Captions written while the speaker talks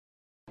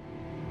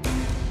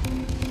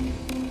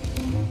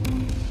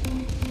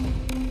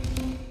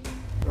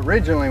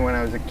Originally, when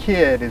I was a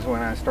kid is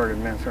when I started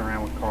messing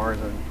around with cars.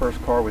 The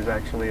first car was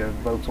actually a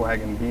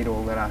Volkswagen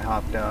Beetle that I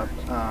hopped up,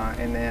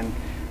 and then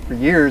for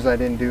years I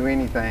didn't do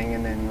anything.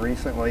 And then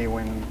recently,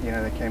 when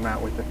they came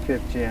out with the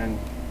 5th gen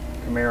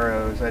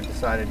Camaros, I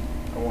decided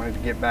I wanted to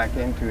get back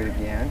into it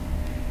again.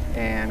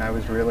 And I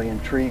was really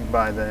intrigued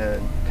by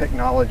the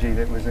technology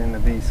that was in the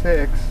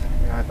V6,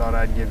 and I thought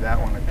I'd give that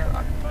one a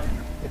try.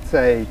 It's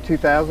a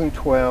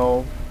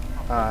 2012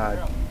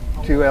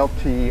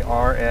 2LT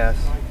RS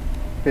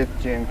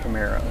 5th gen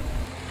Camaro.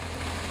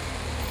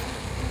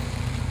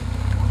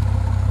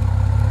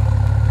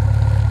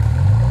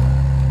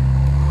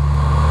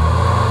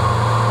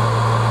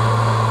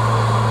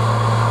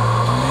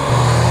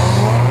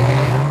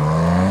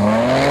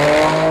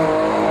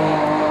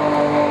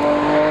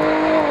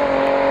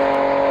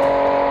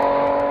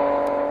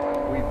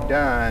 What we've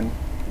done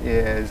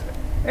is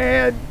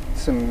add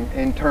some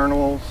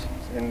internals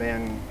and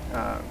then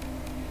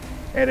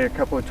added a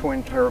couple of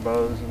twin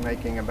turbos,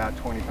 making about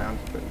 20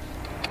 pounds of boost.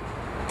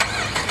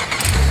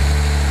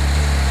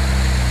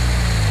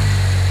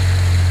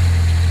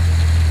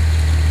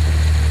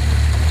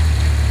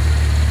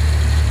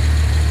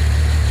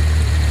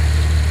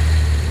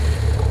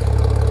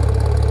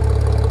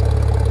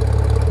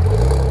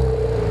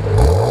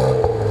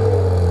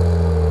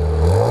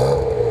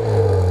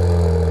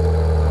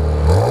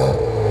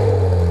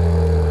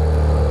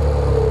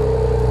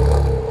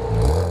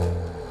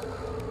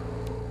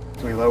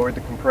 We lowered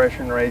the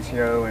compression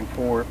ratio and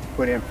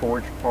put in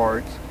forged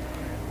parts,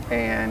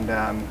 and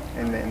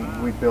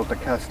then we built a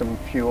custom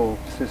fuel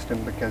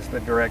system because the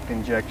direct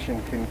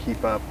injection couldn't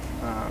keep up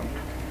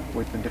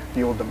with the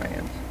fuel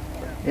demands.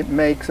 It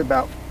makes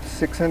about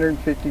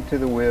 650 to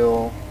the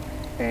wheel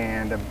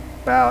and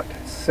about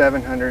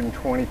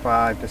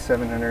 725 to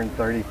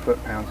 730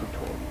 foot-pounds of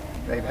torque.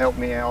 They've helped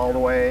me all the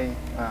way.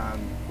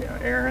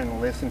 Aaron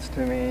listens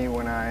to me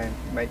when I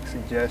make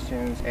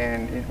suggestions,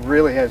 and it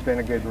really has been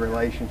a good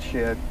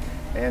relationship.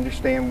 They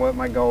understand what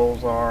my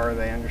goals are.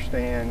 They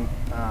understand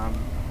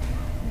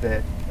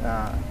that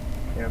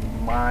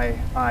my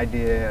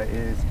idea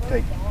is to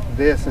take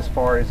this as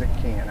far as it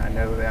can. I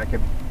know that I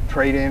could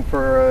trade in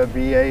for a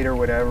V8 or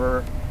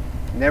whatever.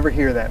 Never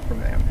hear that from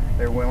them.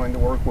 They're willing to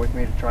work with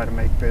me to try to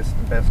make this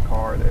the best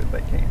car that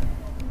they can.